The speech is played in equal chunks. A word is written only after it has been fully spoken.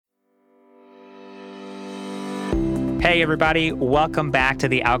Hey, everybody. Welcome back to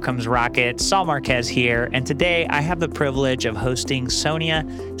the Outcomes Rocket. Saul Marquez here. And today I have the privilege of hosting Sonia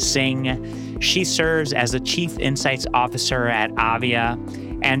Singh. She serves as the Chief Insights Officer at AVIA,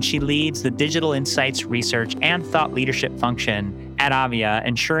 and she leads the Digital Insights Research and Thought Leadership function at AVIA,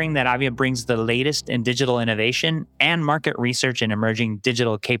 ensuring that AVIA brings the latest in digital innovation and market research in emerging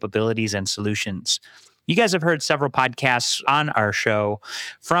digital capabilities and solutions. You guys have heard several podcasts on our show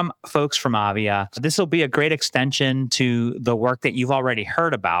from folks from AVIA. This will be a great extension to the work that you've already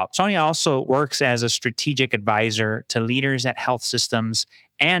heard about. Sonia also works as a strategic advisor to leaders at health systems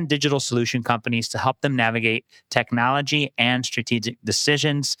and digital solution companies to help them navigate technology and strategic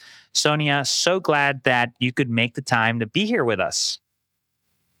decisions. Sonia, so glad that you could make the time to be here with us.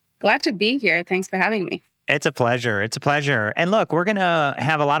 Glad to be here. Thanks for having me. It's a pleasure. It's a pleasure. And look, we're going to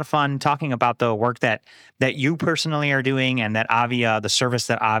have a lot of fun talking about the work that you personally are doing and that AVIA, the service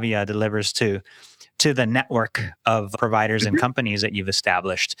that AVIA delivers to the network of providers and companies that you've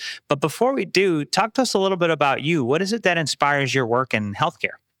established. But before we do, talk to us a little bit about you. What is it that inspires your work in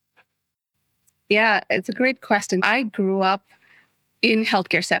healthcare? Yeah, it's a great question. I grew up in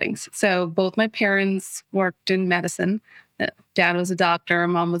healthcare settings. So both my parents worked in medicine. Dad was a doctor,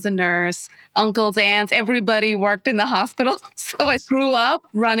 mom was a nurse, uncles, aunts, everybody worked in the hospital. So I grew up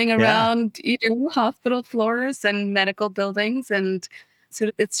running around hospital floors and medical buildings. And so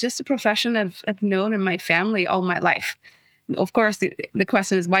it's just a profession I've known in my family all my life. Of course, the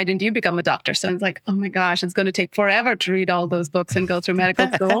question is, why didn't you become a doctor? So it's like, oh my gosh, it's going to take forever to read all those books and go through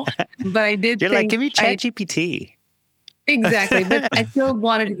medical school. But I did You're like, give me ChatGPT. Exactly. But I still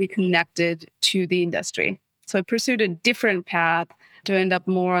wanted to be connected to the industry. So I pursued a different path to end up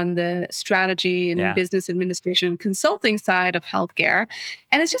more on the strategy and business administration consulting side of healthcare.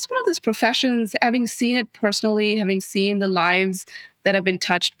 And it's just one of those professions, having seen it personally, having seen the lives that have been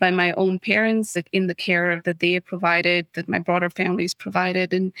touched by my own parents in the care that they have provided, that my broader family's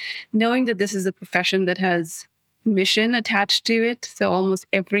provided, and knowing that this is a profession that has mission attached to it. So almost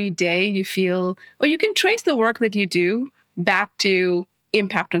every day you feel, or you can trace the work that you do back to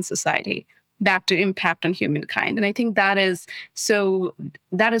impact on society, back to impact on humankind. And I think that is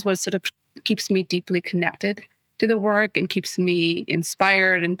what sort of keeps me deeply connected to the work and keeps me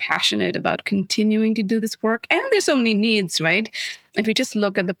inspired and passionate about continuing to do this work. And there's so many needs, right? If you just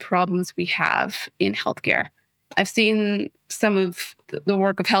look at the problems we have in healthcare. I've seen some of the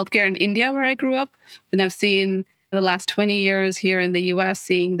work of healthcare in India, where I grew up, and I've seen the last 20 years here in the US,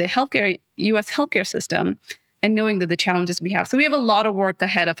 seeing the US healthcare system and knowing that the challenges we have. So we have a lot of work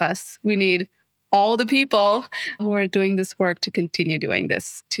ahead of us. We need all the people who are doing this work to continue doing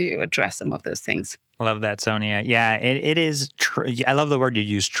this to address some of those things. Love that, Sonia. Yeah, it is. I love the word you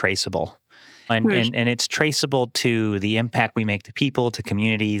use, traceable. And it's traceable to the impact we make to people, to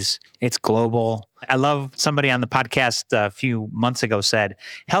communities. It's global. I love somebody on the podcast a few months ago said,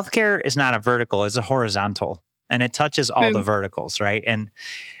 healthcare is not a vertical, it's a horizontal. And it touches all the verticals, right? And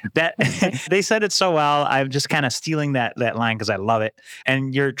that they said it so well. I'm just kind of stealing that line because I love it.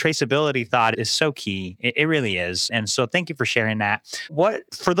 And your traceability thought is so key. It really is. And so thank you for sharing that.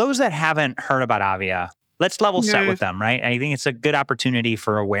 For those that haven't heard about AVIA, let's level set with them, right? I think it's a good opportunity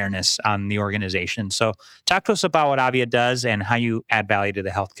for awareness on the organization. So talk to us about what AVIA does and how you add value to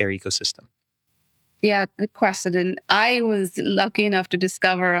the healthcare ecosystem. Yeah, good question. And I was lucky enough to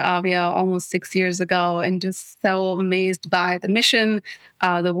discover AVIA almost 6 years ago and just so amazed by the mission,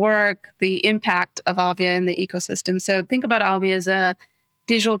 the work, the impact of AVIA in the ecosystem. So think about AVIA as a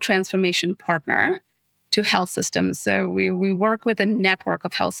digital transformation partner to health systems. So we work with a network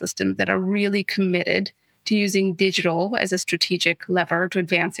of health systems that are really committed to using digital as a strategic lever to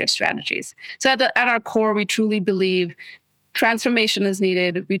advance their strategies. So at our core, we truly believe transformation is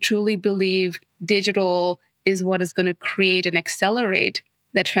needed. We truly believe digital is what is going to create and accelerate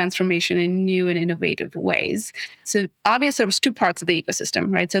that transformation in new and innovative ways. So obviously there's two parts of the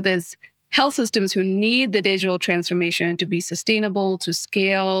ecosystem, right? So there's health systems who need the digital transformation to be sustainable, to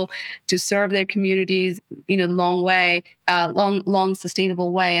scale, to serve their communities in a long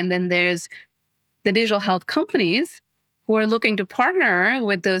sustainable way. And then there's the digital health companies who are looking to partner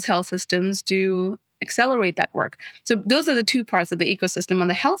with those health systems to accelerate that work. So those are the two parts of the ecosystem. On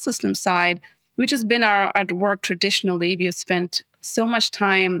the health system side, which has been our work traditionally, we have spent so much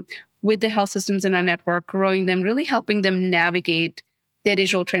time with the health systems in our network, growing them, really helping them navigate their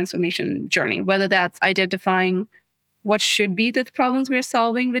digital transformation journey, whether that's identifying what should be the problems we're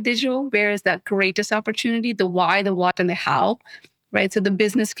solving with digital, where is that greatest opportunity, the why, the what, and the how, right? So the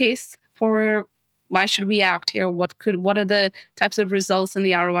business case for why should we act here? What are the types of results in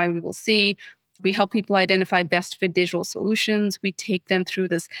the ROI we will see? We help people identify best fit digital solutions. We take them through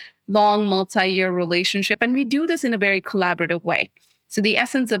this long multi-year relationship, and we do this in a very collaborative way. So the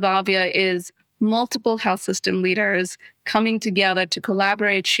essence of AVIA is multiple health system leaders coming together to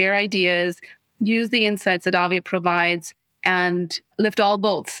collaborate, share ideas, use the insights that AVIA provides, and lift all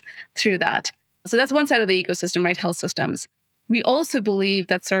boats through that. So that's one side of the ecosystem, right? Health systems. We also believe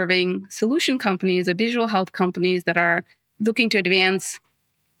that serving solution companies or digital health companies that are looking to advance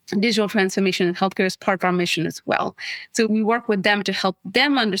digital transformation in healthcare is part of our mission as well. So we work with them to help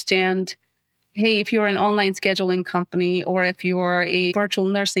them understand, hey, if you're an online scheduling company, or if you're a virtual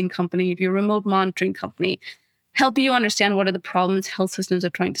nursing company, if you're a remote monitoring company, help you understand what are the problems health systems are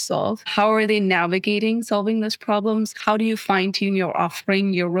trying to solve. How are they navigating solving those problems? How do you fine-tune your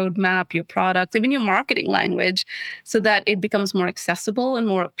offering, your roadmap, your products, even your marketing language, so that it becomes more accessible and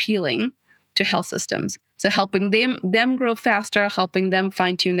more appealing to health systems? So helping them grow faster, helping them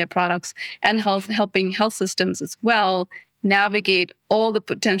fine-tune their products, and helping health systems as well navigate all the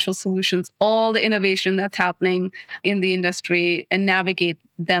potential solutions, all the innovation that's happening in the industry, and navigate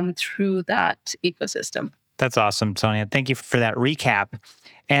them through that ecosystem. That's awesome, Sonia. Thank you for that recap.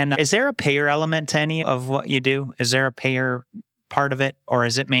 And is there a payer element to any of what you do? Is there a payer part of it, or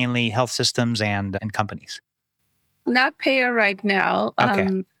is it mainly health systems and companies? Not payer right now.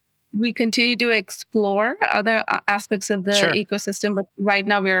 Okay. We continue to explore other aspects of the ecosystem, but right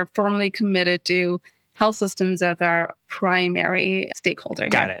now we are firmly committed to health systems as our primary stakeholder.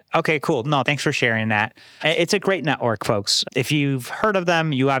 Got it. Okay, cool. No, thanks for sharing that. It's a great network, folks. If you've heard of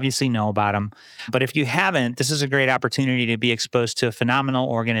them, you obviously know about them. But if you haven't, this is a great opportunity to be exposed to a phenomenal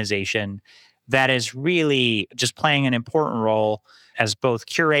organization that is really just playing an important role as both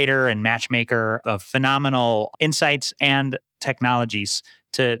curator and matchmaker of phenomenal insights and technologies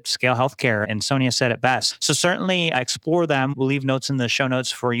to scale healthcare. And Sonia said it best. So certainly explore them. We'll leave notes in the show notes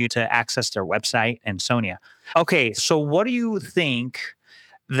for you to access their website and Sonia. Okay, so what do you think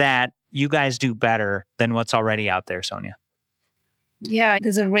that you guys do better than what's already out there, Sonia? Yeah,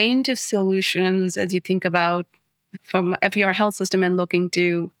 there's a range of solutions as you think about if you're a health system and looking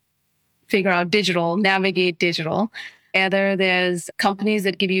to figure out digital, navigate digital. Either there's companies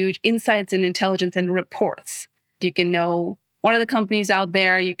that give you insights and intelligence and reports. You can know what are the companies out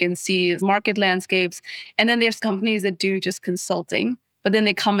there, you can see market landscapes. And then there's companies that do just consulting, but then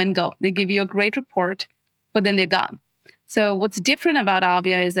they come and go. They give you a great report, but then they're gone. So what's different about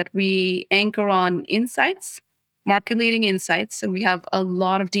AVIA is that we anchor on insights, market-leading insights. So we have a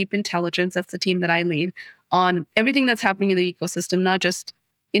lot of deep intelligence, that's the team that I lead, on everything that's happening in the ecosystem, not just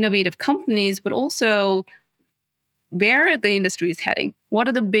innovative companies, but also where the industry is heading. What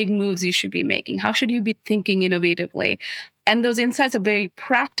are the big moves you should be making? How should you be thinking innovatively? And those insights are very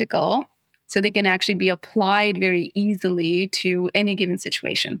practical, so they can actually be applied very easily to any given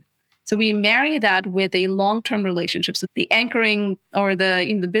situation. So we marry that with a long-term relationship. So the anchoring or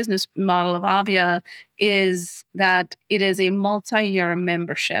in the business model of AVIA is that it is a multi-year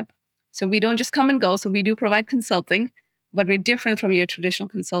membership. So we don't just come and go. So we do provide consulting, but we're different from your traditional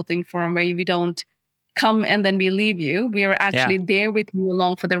consulting firm where we don't come and then we leave you. We are actually there with you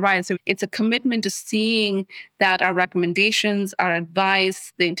along for the ride. So it's a commitment to seeing that our recommendations, our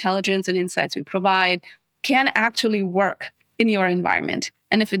advice, the intelligence and insights we provide can actually work in your environment.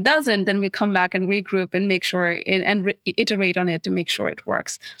 And if it doesn't, then we come back and regroup and make sure iterate on it to make sure it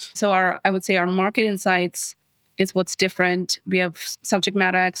works. So I would say our market insights is what's different. We have subject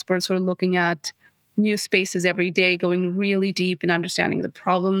matter experts who are looking at new spaces every day, going really deep in understanding the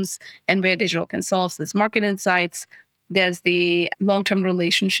problems and where digital can solve. So there's market insights. There's the long-term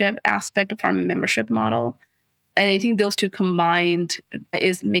relationship aspect of our membership model. And I think those two combined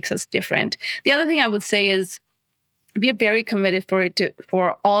makes us different. The other thing I would say is we are very committed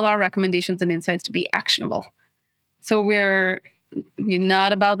for all our recommendations and insights to be actionable. So we're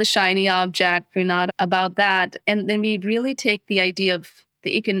not about the shiny object. We're not about that. And then we really take the idea of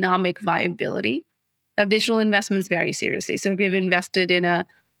the economic viability of digital investments very seriously. So we've invested in a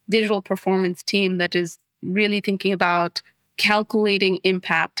digital performance team that is really thinking about calculating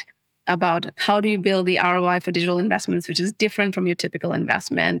impact, about how do you build the ROI for digital investments, which is different from your typical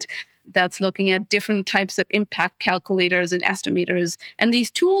investment. That's looking at different types of impact calculators and estimators. And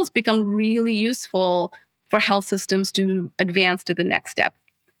these tools become really useful for health systems to advance to the next step.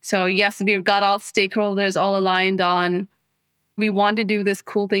 So yes, we've got all stakeholders all aligned on, we want to do this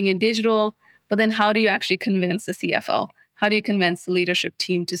cool thing in digital, but then how do you actually convince the CFO? How do you convince the leadership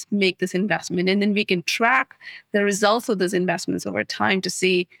team to make this investment? And then we can track the results of those investments over time to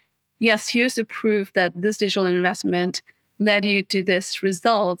see, yes, here's the proof that this digital investment led you to this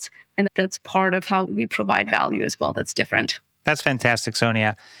result. And that's part of how we provide value as well. That's different. That's fantastic,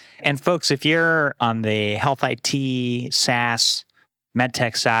 Sonia. And folks, if you're on the health IT, SaaS,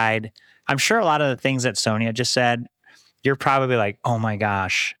 medtech side, I'm sure a lot of the things that Sonia just said, you're probably like, oh my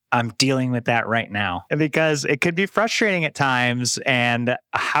gosh, I'm dealing with that right now. Because it could be frustrating at times. And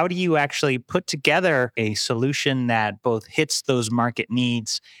how do you actually put together a solution that both hits those market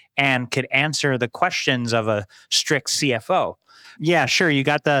needs and could answer the questions of a strict CFO? Yeah, sure, you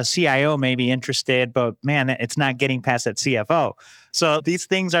got the CIO maybe interested, but man, it's not getting past that CFO. So these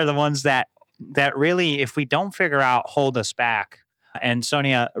things are the ones that really, if we don't figure out, hold us back. And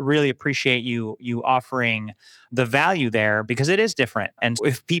Sonia, really appreciate you offering the value there because it is different. And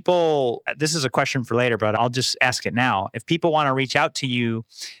if people, this is a question for later, but I'll just ask it now. If people want to reach out to you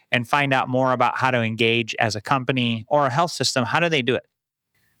and find out more about how to engage as a company or a health system, how do they do it?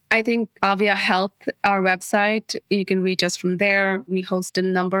 I think AVIA Health, our website, you can reach us from there. We host a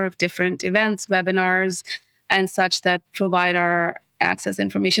number of different events, webinars, and such that provide our access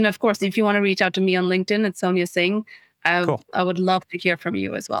information. Of course, if you want to reach out to me on LinkedIn, it's Sonia Singh. Cool. I would love to hear from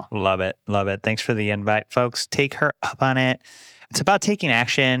you as well. Love it. Love it. Thanks for the invite, folks. Take her up on it. It's about taking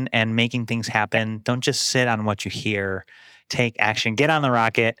action and making things happen. Don't just sit on what you hear. Take action. Get on the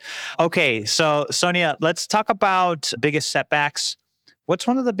rocket. Okay. So Sonia, let's talk about biggest setbacks. What's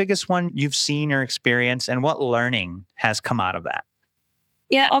one of the biggest one you've seen or experienced, and what learning has come out of that?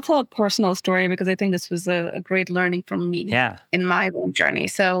 Yeah, I'll tell a personal story because I think this was a great learning from me in my own journey.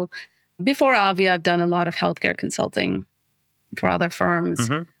 So before AVIA, I've done a lot of healthcare consulting for other firms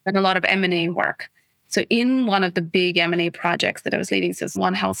and a lot of M&A work. So in one of the big M&A projects that I was leading, so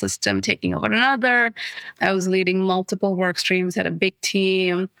one health system taking over another, I was leading multiple work streams, had a big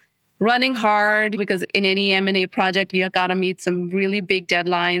team, running hard because in any M&A project, you got to meet some really big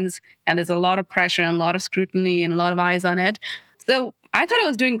deadlines and there's a lot of pressure and a lot of scrutiny and a lot of eyes on it. So I thought I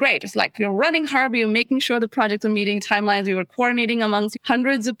was doing great. It's like we were running hard. We were making sure the projects are meeting timelines. We were coordinating amongst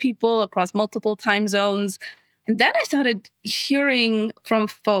hundreds of people across multiple time zones. And then I started hearing from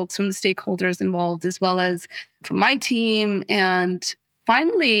folks, from the stakeholders involved, as well as from my team. And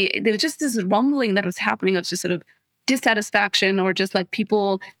finally, there was just this rumbling that was happening of just sort of dissatisfaction or just like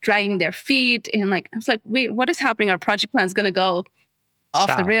people dragging their feet. And like, I was like, wait, what is happening? Our project plan is going to go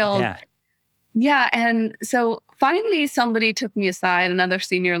off the rails. Yeah. And so finally, somebody took me aside, another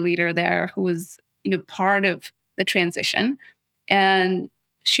senior leader there who was, part of the transition, and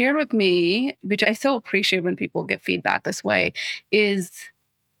shared with me, which I so appreciate when people get feedback this way, is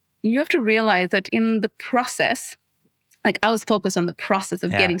you have to realize that in the process, like I was focused on the process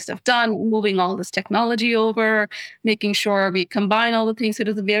of getting stuff done, moving all this technology over, making sure we combine all the things. It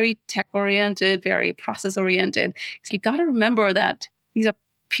is very tech-oriented, very process-oriented. So you got to remember that these are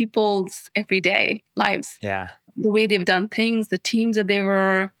people's everyday lives. Yeah. The way they've done things, the teams that they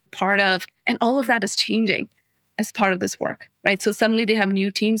were part of, and all of that is changing as part of this work, right? So suddenly they have new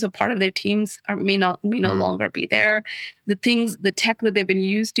teams, or part of their teams may no longer be there. The tech that they've been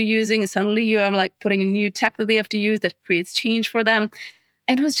used to using, suddenly you are like putting a new tech that they have to use that creates change for them.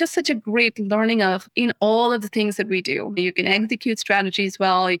 And it was just such a great learning of in all of the things that we do. You can execute strategies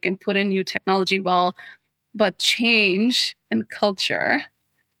well, you can put in new technology well, but change and culture,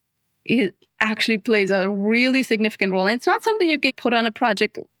 it actually plays a really significant role. And it's not something you can put on a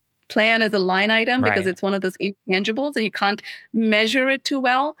project plan as a line item because it's one of those intangibles and you can't measure it too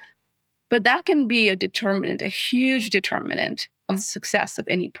well. But that can be a huge determinant of the success of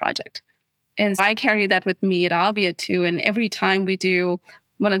any project. And I carry that with me at AVIA too. And every time we do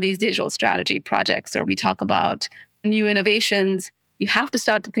one of these digital strategy projects or we talk about new innovations, you have to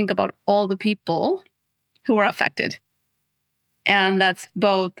start to think about all the people who are affected. And that's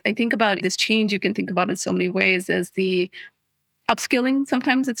both, I think about this change, you can think about in so many ways as the upskilling.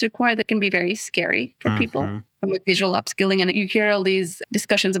 Sometimes it's required that can be very scary for people from a visual upskilling. And you hear all these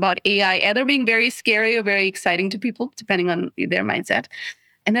discussions about AI either being very scary or very exciting to people, depending on their mindset.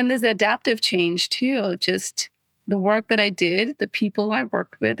 And then there's the adaptive change too. Just the work that I did, the people I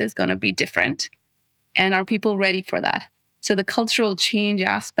worked with is going to be different. And are people ready for that? So the cultural change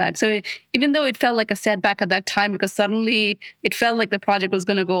aspect. So even though it felt like a setback at that time, because suddenly it felt like the project was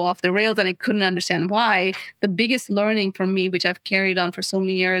going to go off the rails and I couldn't understand why, the biggest learning for me, which I've carried on for so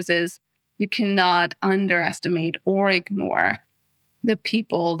many years, is you cannot underestimate or ignore the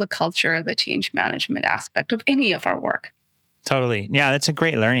people, the culture, the change management aspect of any of our work. Totally. Yeah, that's a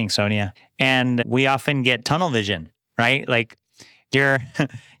great learning, Sonia. And we often get tunnel vision, right? Like you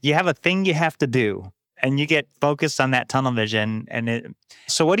have a thing you have to do. And you get focused on that tunnel vision.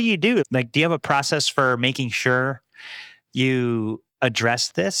 So what do you do? Like, do you have a process for making sure you address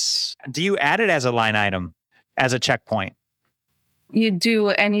this? Do you add it as a line item, as a checkpoint? You do.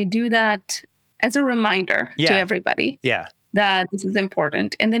 And you do that as a reminder to everybody. Yeah. that this is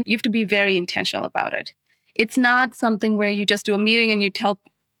important. And then you have to be very intentional about it. It's not something where you just do a meeting and you tell,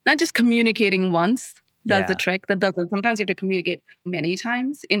 not just communicating once does the trick. That doesn't. Sometimes you have to communicate many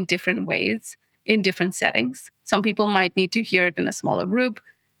times in different ways, in different settings. Some people might need to hear it in a smaller group.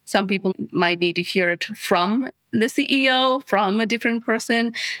 Some people might need to hear it from the CEO, from a different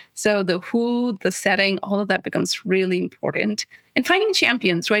person. So the who, the setting, all of that becomes really important. And finding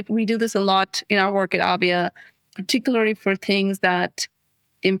champions, right? We do this a lot in our work at AVIA, particularly for things that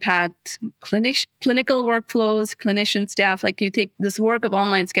impact clinical workflows, clinician staff. Like you take this work of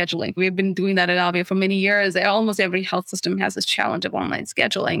online scheduling. We've been doing that at AVIA for many years. Almost every health system has this challenge of online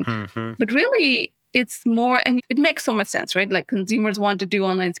scheduling. Mm-hmm. But really, it's more, and it makes so much sense, right? Like consumers want to do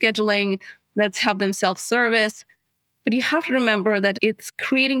online scheduling. Let's have them self-service. But you have to remember that it's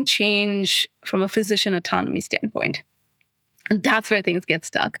creating change from a physician autonomy standpoint. And that's where things get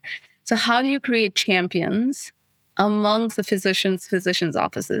stuck. So how do you create champions amongst the physicians'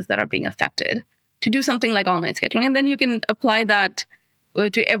 offices that are being affected to do something like online scheduling? And then you can apply that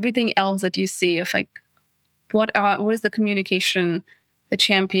to everything else that you see of like, what is the communication, the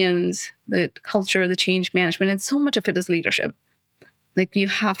champions, the culture, the change management, and so much of it is leadership. Like you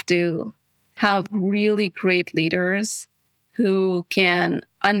have to have really great leaders who can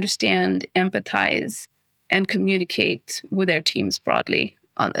understand, empathize, and communicate with their teams broadly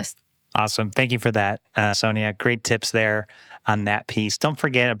on this. Awesome. Thank you for that, Sonia. Great tips there on that piece. Don't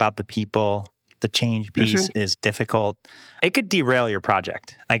forget about the people. The change piece is difficult. It could derail your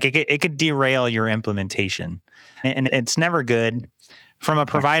project. Like it could derail your implementation. And it's never good from a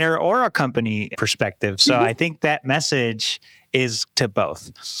provider or a company perspective. So I think that message is to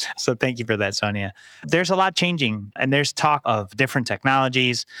both. So thank you for that, Sonia. There's a lot changing, and there's talk of different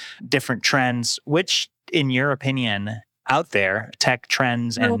technologies, different trends. Which, in your opinion, out there, tech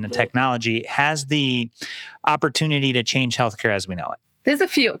trends and technology has the opportunity to change healthcare as we know it? There's a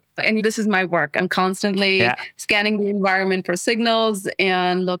few, and this is my work. I'm constantly scanning the environment for signals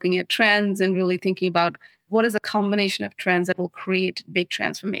and looking at trends and really thinking about what is a combination of trends that will create big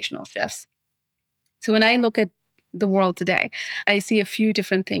transformational shifts. So when I look at the world today, I see a few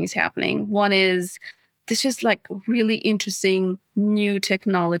different things happening. One is this just like really interesting new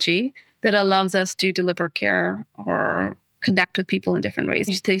technology that allows us to deliver care or connect with people in different ways.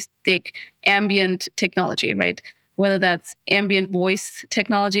 You take ambient technology, right? Whether that's ambient voice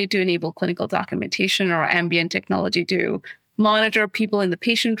technology to enable clinical documentation or ambient technology to monitor people in the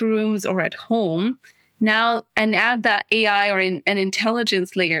patient rooms or at home. Now, and add that AI or an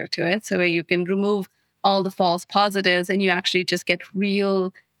intelligence layer to it so you can remove all the false positives and you actually just get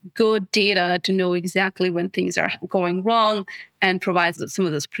real good data to know exactly when things are going wrong and provides some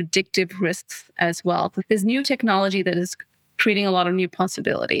of those predictive risks as well. But there's new technology that is creating a lot of new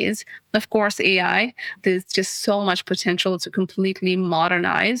possibilities. Of course, AI, there's just so much potential to completely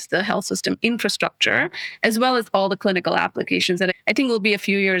modernize the health system infrastructure, as well as all the clinical applications that I think will be a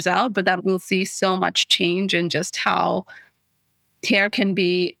few years out, but that we'll see so much change in just how care can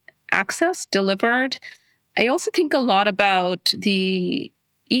be accessed, delivered. I also think a lot about the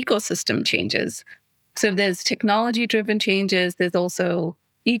ecosystem changes. So there's technology-driven changes. There's also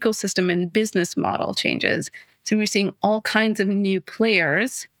ecosystem and business model changes. So we're seeing all kinds of new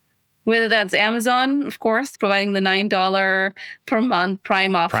players, whether that's Amazon, of course, providing the $9 per month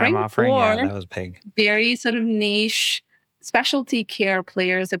Prime offering, or that was big. Very sort of niche specialty care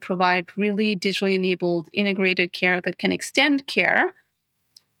players that provide really digitally enabled integrated care that can extend care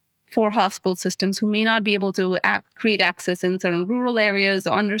for hospital systems who may not be able to create access in certain rural areas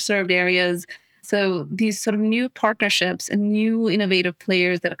or underserved areas. So these sort of new partnerships and new innovative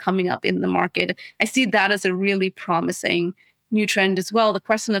players that are coming up in the market, I see that as a really promising new trend as well. The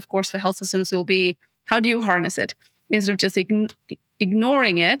question, of course, for health systems will be, how do you harness it? Instead of just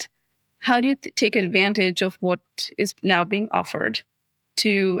ignoring it, how do you take advantage of what is now being offered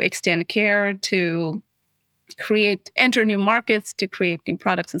to extend care, to enter new markets, to create new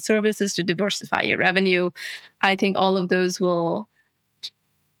products and services, to diversify your revenue? I think all of those will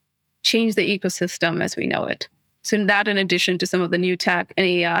change the ecosystem as we know it. So that, in addition to some of the new tech and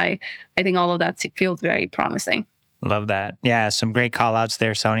AI, I think all of that feels very promising. Love that. Yeah, some great call outs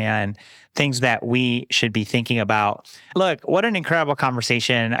there, Sonia, and things that we should be thinking about. Look, what an incredible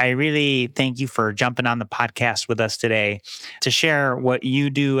conversation. I really thank you for jumping on the podcast with us today to share what you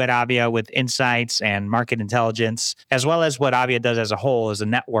do at AVIA with insights and market intelligence, as well as what AVIA does as a whole as a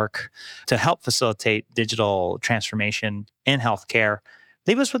network to help facilitate digital transformation in healthcare.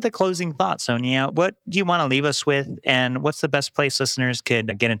 Leave us with a closing thought, Sonia. What do you want to leave us with, and what's the best place listeners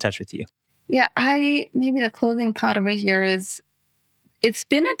could get in touch with you? Yeah, maybe the closing thought over here is, it's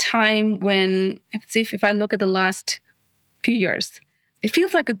been a time when, if I look at the last few years, it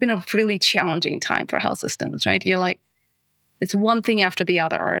feels like it's been a really challenging time for health systems, right? You're like, it's one thing after the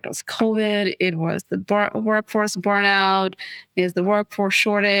other. It was COVID. It was the workforce burnout. There's the workforce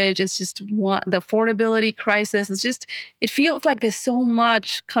shortage. It's just the affordability crisis. It feels like there's so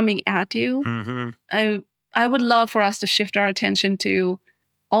much coming at you. I would love for us to shift our attention to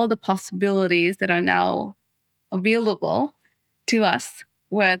all the possibilities that are now available to us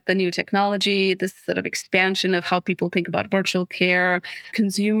with the new technology, this sort of expansion of how people think about virtual care,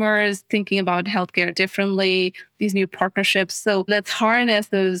 consumers thinking about healthcare differently, these new partnerships. So let's harness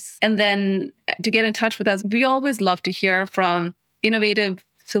those. And then to get in touch with us, we always love to hear from innovative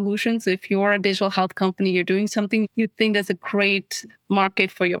solutions. So if you're a digital health company, you're doing something you think there's a great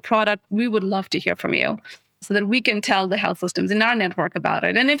market for your product, we would love to hear from you, so that we can tell the health systems in our network about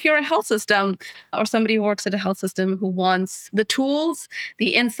it. And if you're a health system or somebody who works at a health system who wants the tools,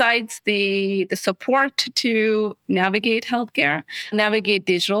 the insights, the support to navigate healthcare, navigate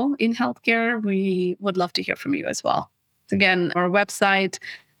digital in healthcare, we would love to hear from you as well. Again, our website,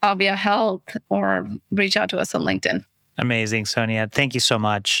 AVIA Health, or reach out to us on LinkedIn. Amazing, Sonia. Thank you so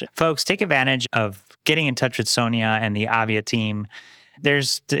much. Folks, take advantage of getting in touch with Sonia and the AVIA team.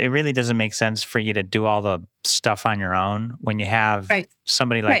 It really doesn't make sense for you to do all the stuff on your own when you have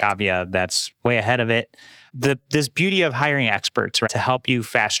somebody like AVIA that's way ahead of it. This beauty of hiring experts, right, to help you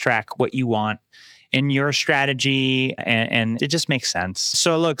fast track what you want in your strategy, and it just makes sense.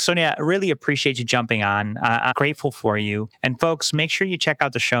 So look, Sonia, I really appreciate you jumping on. I'm grateful for you. And folks, make sure you check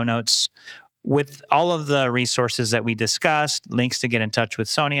out the show notes with all of the resources that we discussed, links to get in touch with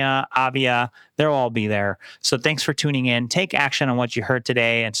Sonia, AVIA, they'll all be there. So thanks for tuning in. Take action on what you heard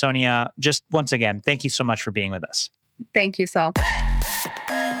today. And Sonia, just once again, thank you so much for being with us. Thank you, Sal.